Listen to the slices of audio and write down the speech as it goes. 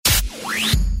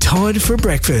Todd for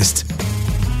breakfast.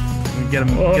 Get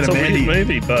a, Well, get it's a a Mandy. weird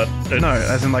movie, but No,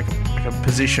 as in like a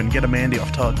position. Get a Mandy off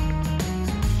Todd.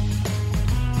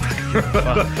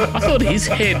 I thought his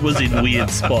head was in weird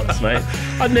spots, mate.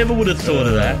 I never would have thought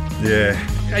of that.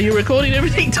 Yeah. Are you recording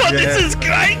everything, Todd? Yeah. This is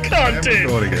great content.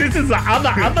 recording it. This is the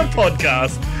other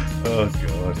podcast. Oh,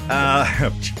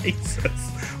 God. Jesus.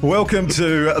 Welcome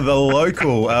to The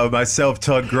Local. Myself,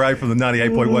 Todd Gray from the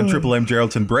 98.1 Triple M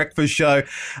Geraldton Breakfast Show.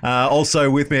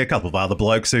 Also with me, a couple of other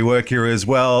blokes who work here as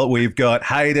well. We've got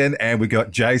Hayden and we've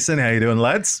got Jason. How you doing,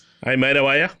 lads? Hey, mate, how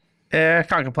are you? Yeah,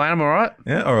 can't complain. I'm all right.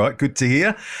 Yeah, all right. Good to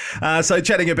hear. So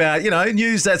chatting about,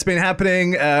 news that's been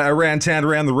happening around town,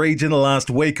 around the region the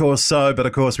last week or so. But,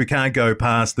 of course, we can't go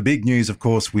past the big news, of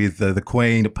course, with the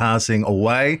Queen passing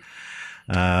away.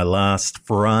 Last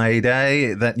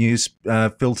Friday, that news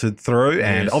filtered through,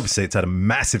 and obviously it's had a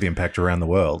massive impact around the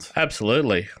world.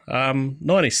 Absolutely.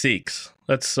 96.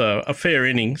 That's a fair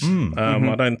innings.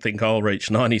 I don't think I'll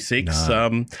reach 96.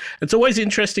 No. It's always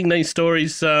interesting, these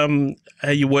stories, how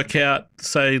you work out,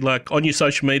 say, like on your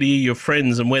social media, your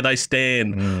friends and where they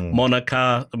stand,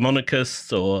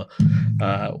 monarchists or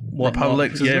whatnot.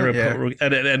 Republics, isn't it? Republic,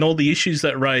 and all the issues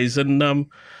that raise. And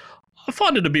I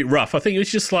find it a bit rough. I think it's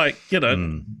just like,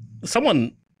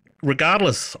 someone,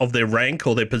 regardless of their rank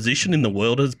or their position in the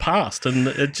world, has passed. And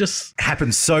it just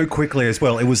Happened so quickly as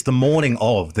well. It was the morning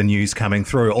of the news coming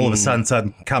through. All of a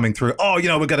sudden coming through. Oh,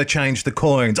 we're going to change the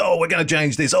coins. Oh, we're going to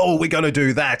change this. Oh, we're going to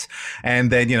do that.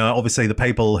 And then, obviously the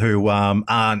people who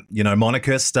aren't,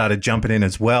 monarchists started jumping in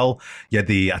as well. You had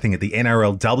the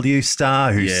NRLW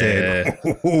star who said,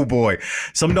 oh boy,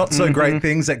 some not so great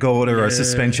things that go to a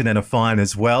suspension and a fine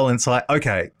as well. And it's like,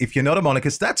 okay, if you're not a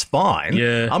monarchist, that's fine.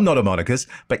 Yeah. I'm not a monarchist,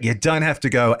 but you don't have to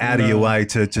go out of your way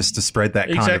to spread that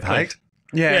kind of hate.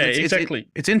 Yeah, exactly.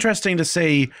 It's interesting to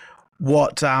see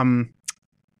what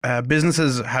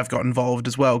businesses have got involved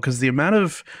as well, because the amount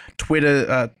of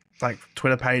Twitter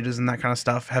pages and that kind of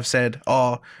stuff have said,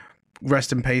 "Oh,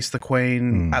 rest in peace, the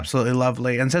Queen, absolutely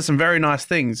lovely," and said some very nice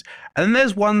things. And then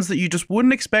there's ones that you just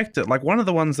wouldn't expect it. Like one of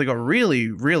the ones that got really,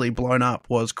 really blown up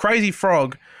was Crazy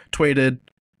Frog tweeted,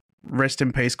 "Rest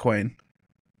in peace, Queen."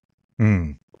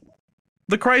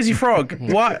 The Crazy Frog.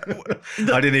 What?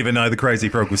 I didn't even know the Crazy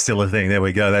Frog was still a thing. There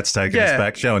we go. That's taking us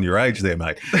back, showing your age there,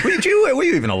 mate. Were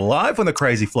you even alive when the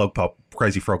Crazy Frog popped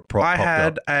I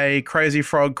had up? a Crazy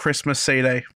Frog Christmas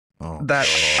CD that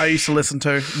I used to listen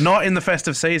to, not in the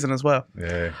festive season as well.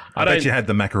 Yeah. I bet you had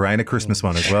the Macarena Christmas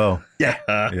one as well. Yeah,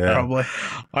 probably.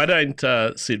 I don't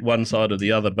sit one side or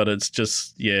the other, but it's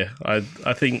just, I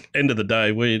think end of the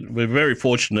day, we're very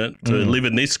fortunate to live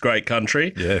in this great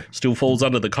country. Yeah. Still falls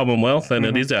under the Commonwealth, and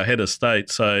it is our head of state,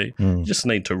 so you just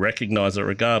need to recognise it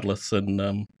regardless,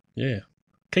 and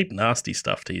keep nasty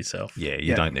stuff to yourself. Yeah,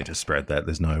 you don't need to spread that.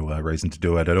 There's no reason to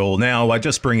do it at all. Now, I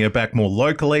just bring it back more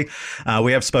locally.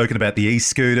 We have spoken about the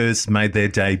e-scooters, made their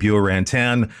debut around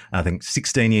town. I think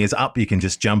 16 years up, you can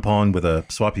just jump on with a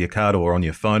swipe of your card or on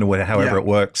your phone or whatever, however it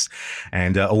works,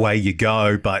 and away you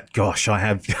go. But gosh, I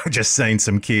have just seen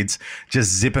some kids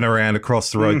just zipping around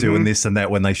across the road doing this and that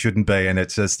when they shouldn't be. And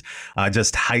it's just, I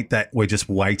just hate that we're just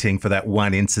waiting for that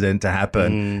one incident to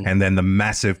happen. And then the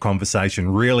massive conversation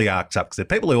really arcs up, because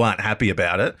people who aren't happy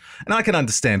about it, and I can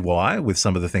understand why with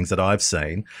some of the things that I've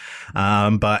seen,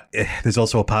 but there's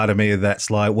also a part of me that's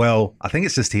like, well, I think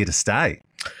it's just here to stay.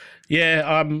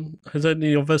 Yeah, has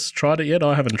any of us tried it yet?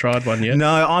 I haven't tried one yet. No,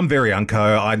 I'm very unco.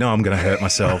 I know I'm going to hurt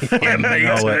myself. Yeah, me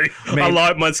too. I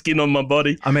like my skin on my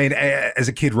body. I mean, as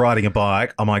a kid riding a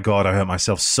bike, oh my God, I hurt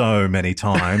myself so many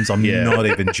times. I'm not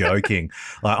even joking.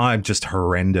 Like, I'm just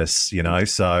horrendous,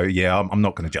 so I'm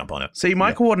not going to jump on it. See,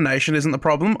 my coordination isn't the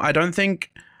problem. I don't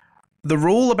think the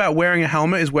rule about wearing a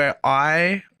helmet is where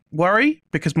I worry,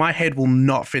 because my head will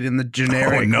not fit in the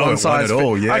generic one size at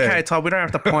all. Yeah. Okay, Todd, we don't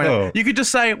have to point it. You could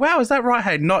just say, wow, is that right,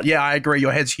 Hayden? Not, I agree,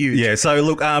 your head's huge. Yeah, so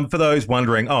look, for those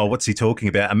wondering, what's he talking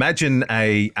about? Imagine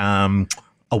a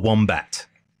wombat,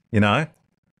 Yeah.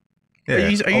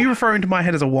 Are you referring to my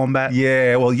head as a wombat?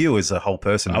 Yeah, well, you as a whole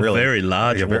person, A really. very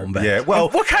large wombat. Yeah, well,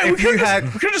 Okay, we if could you had...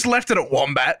 have just left it at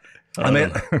wombat.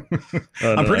 I'm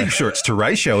pretty sure it's to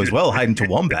ratio as well, Hayden to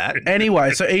wombat.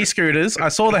 Anyway, so e-scooters, I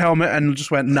saw the helmet and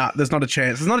just went, nah, there's not a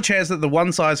chance. There's not a chance that the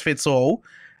one-size-fits-all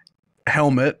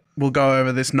helmet will go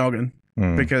over this noggin,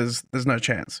 because there's no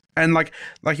chance. And like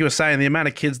you were saying, the amount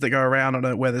of kids that go around on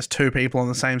it where there's two people on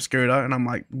the same scooter, and I'm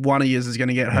like, one of yous is going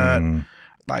to get hurt.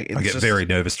 Like, I get very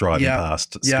nervous driving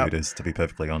past scooters, to be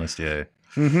perfectly honest, yeah.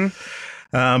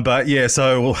 But yeah,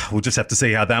 so we'll just have to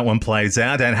see how that one plays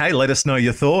out. And hey, let us know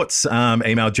your thoughts.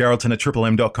 Email Geraldton at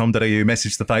triplem.com.au,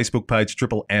 message the Facebook page,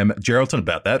 Triple M Geraldton,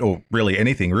 about that, or really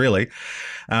anything, really.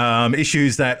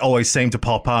 Issues that always seem to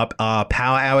pop up are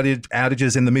power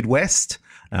outages in the Midwest.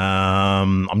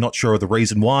 I'm not sure of the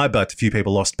reason why, but a few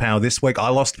people lost power this week. I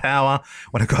lost power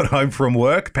when I got home from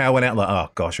work. Power went out like, oh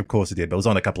gosh, of course it did, but it was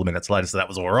on a couple of minutes later, so that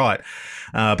was all right.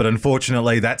 But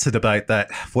unfortunately, that's a debate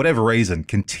that, for whatever reason,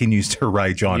 continues to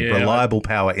rage on. Yeah. Reliable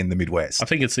power in the Midwest. I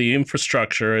think it's the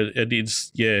infrastructure.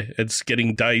 It's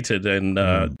getting dated, and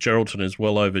Geraldton is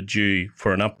well overdue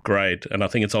for an upgrade. And I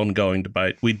think it's ongoing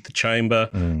debate with the chamber,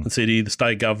 the city, the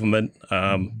state government.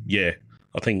 I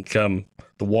think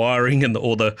the wiring and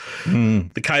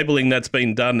the cabling that's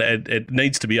been done, it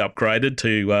needs to be upgraded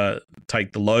to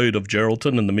take the load of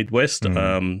Geraldton and the Midwest.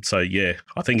 I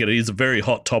think it is a very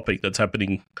hot topic that's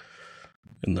happening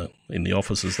in the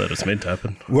offices that it's meant to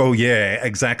happen. Well, yeah,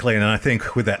 exactly. And I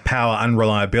think with that power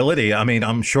unreliability, I mean,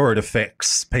 I'm sure it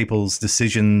affects people's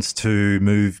decisions to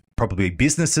move probably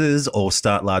businesses or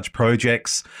start large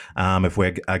projects if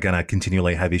we're going to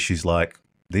continually have issues like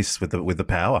this with the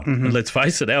power. And let's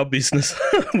face it, our business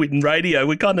with radio,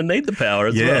 we kind of need the power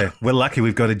as well. Yeah, we're lucky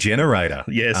we've got a generator.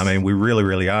 Yes. I mean, we really,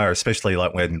 really are, especially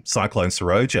like when Cyclone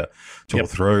Saroja tore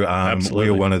through. We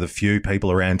were one of the few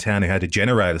people around town who had a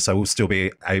generator, so we'll still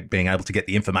be being able to get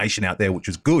the information out there, which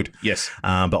is good. Yes.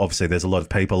 But obviously there's a lot of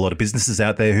people, a lot of businesses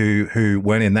out there who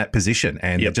weren't in that position,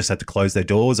 and they just had to close their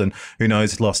doors, and who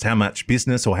knows, lost how much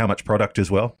business or how much product as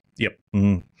well. Yep.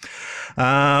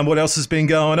 What else has been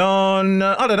going on?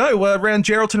 I don't know. Around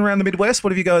Geraldton, around the Midwest,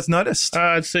 what have you guys noticed?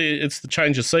 It's the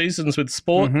change of seasons with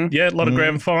sport. Yeah, a lot of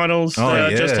grand finals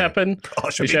just happened.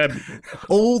 Gosh,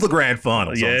 all the grand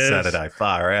finals on Saturday.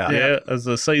 Far out. Yeah, as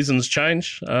the seasons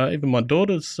change. Even my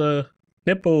daughter's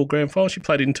netball grand final, she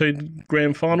played in 2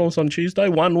 grand finals on Tuesday,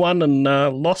 won one and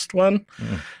lost one.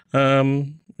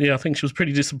 I think she was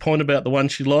pretty disappointed about the one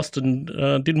she lost and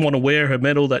didn't want to wear her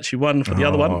medal that she won for the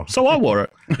other one. So I wore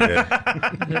it. Yeah.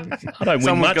 I don't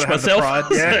win much myself.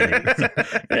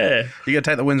 Yeah. You got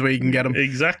to take the wins where you can get them.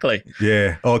 Exactly.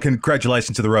 Yeah. Oh,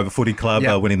 congratulations to the Rover Footy Club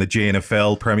winning the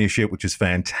GNFL Premiership, which is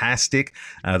fantastic.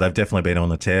 They've definitely been on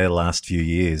the tear the last few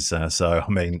years. So,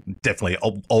 I mean, definitely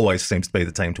always seems to be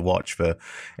the team to watch for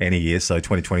any year. So,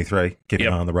 2023, keep an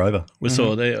eye on the Rover. We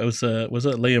saw there, it was it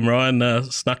Liam Ryan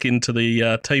snuck into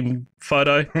the team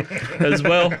photo as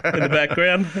well in the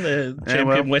background, the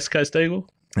champion West Coast Eagle.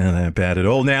 Not bad at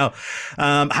all. Now,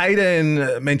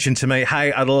 Hayden mentioned to me,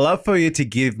 hey, I'd love for you to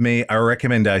give me a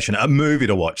recommendation, a movie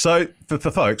to watch. So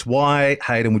for folks, why,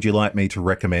 Hayden, would you like me to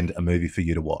recommend a movie for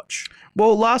you to watch?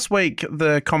 Well, last week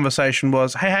the conversation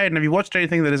was, hey, Hayden, have you watched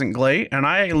anything that isn't Glee? And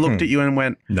I looked at you and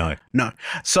went, No.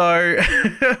 So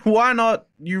why don't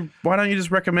you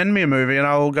just recommend me a movie? And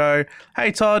I will go,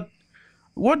 hey, Todd,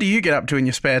 what do you get up to in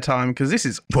your spare time? Because this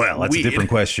is that's weird. a different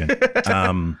question.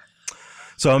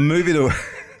 So a movie to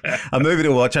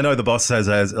watch. I know the boss has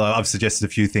I've suggested a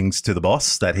few things to the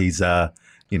boss that he's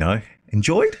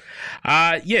enjoyed.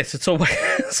 Yes, it's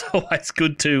always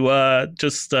good to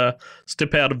just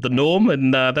step out of the norm,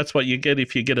 and that's what you get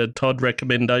if you get a Todd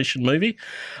recommendation movie.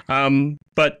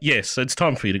 But yes, it's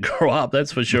time for you to grow up,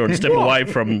 that's for sure, and step away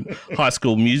from High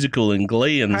School Musical and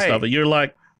Glee and stuff. You're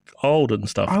like old and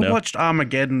stuff now. I watched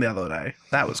Armageddon the other day.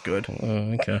 That was good.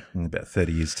 Oh, okay. About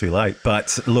 30 years too late.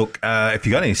 But look, if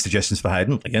you got any suggestions for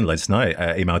Hayden, again, let us know.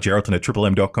 Email Geraldton at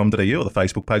triplem.com.au or the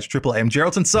Facebook page Triple M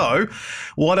Geraldton. So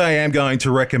what I am going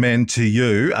to recommend to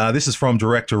you, this is from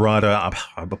director-writer, I'm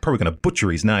probably going to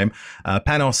butcher his name,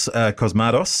 Panos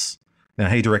Cosmatos. Now,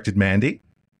 he directed Mandy.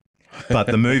 But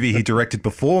the movie he directed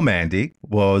before Mandy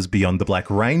was Beyond the Black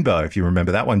Rainbow, if you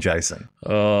remember that one, Jason.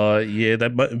 Yeah,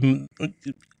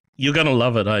 you're going to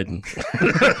love it, Hayden.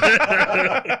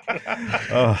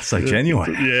 Oh, so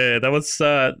genuine. Yeah, that was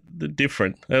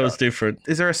different. That was different.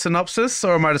 Is there a synopsis,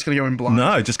 or am I just going to go in blind?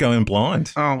 No, just go in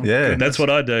blind. Oh, yeah. That's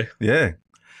what I do. Yeah.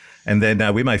 And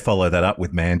then we may follow that up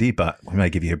with Mandy, but we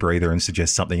may give you a breather and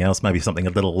suggest something else, maybe something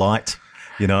a little light.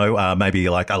 Maybe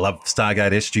like I love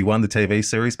Stargate SG-1, the TV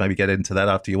series. Maybe get into that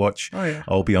after you watch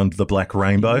All Beyond the Black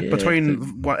Rainbow. Yeah.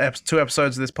 Between 2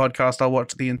 episodes of this podcast, I'll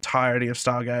watch the entirety of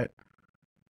Stargate.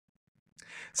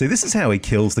 See, this is how he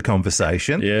kills the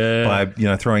conversation by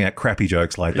throwing out crappy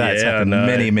jokes like that. It's happened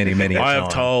many, many, many times. I have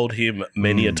told him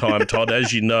many a time, Todd,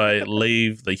 as you know,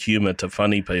 leave the humour to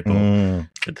funny people.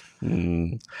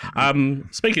 Speaking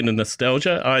of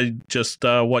nostalgia, I just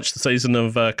watched the season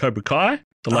of Cobra Kai,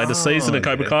 the latest season of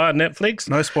Cobra Kai on Netflix.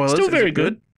 No spoilers. Still very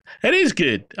good. It is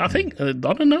good. I think, I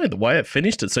don't know, the way it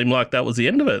finished, it seemed like that was the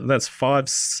end of it. That's 5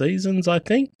 seasons, I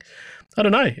think. I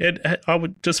don't know.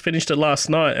 Just finished it last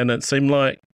night, and it seemed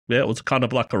like it was kind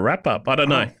of like a wrap up. I don't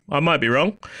know. I might be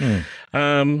wrong.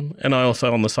 And I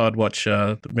also on the side watch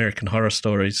the American Horror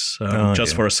Stories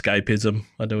just for escapism.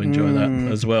 I do enjoy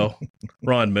that as well.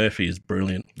 Ryan Murphy is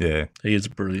brilliant. Yeah, he is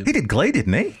brilliant. He did Glee,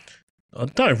 didn't he? Oh,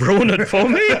 don't ruin it for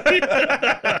me.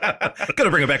 Got to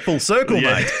bring it back full circle,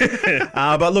 mate.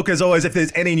 But look, as always, if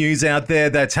there's any news out there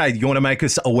that, hey, you want to make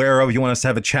us aware of, you want us to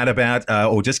have a chat about,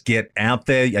 or just get out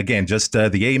there, again, just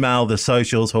the email, the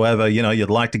socials, however, you'd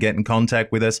like to get in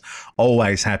contact with us,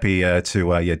 always happy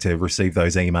to receive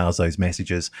those emails, those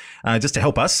messages, just to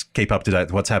help us keep up to date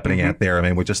with what's happening out there. I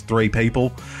mean, we're just three people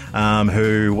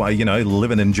who,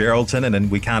 living in Geraldton, and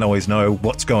we can't always know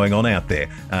what's going on out there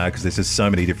because there's just so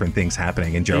many different things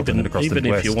happening in Geraldton and across the west.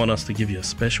 Even if you want us to give you a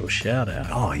special shout out.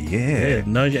 Oh, yeah.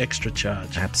 No extra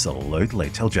charge.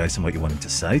 Absolutely. Tell Jason what you want him to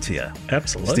say to you.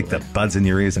 Absolutely. Stick the buds in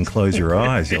your ears and close your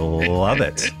eyes. You'll love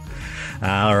it.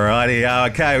 All righty.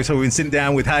 Okay, so we've been sitting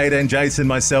down with Hayden, Jason,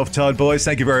 myself, Todd. Boys,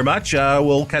 thank you very much.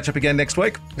 We'll catch up again next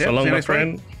week. So long, my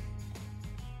friend.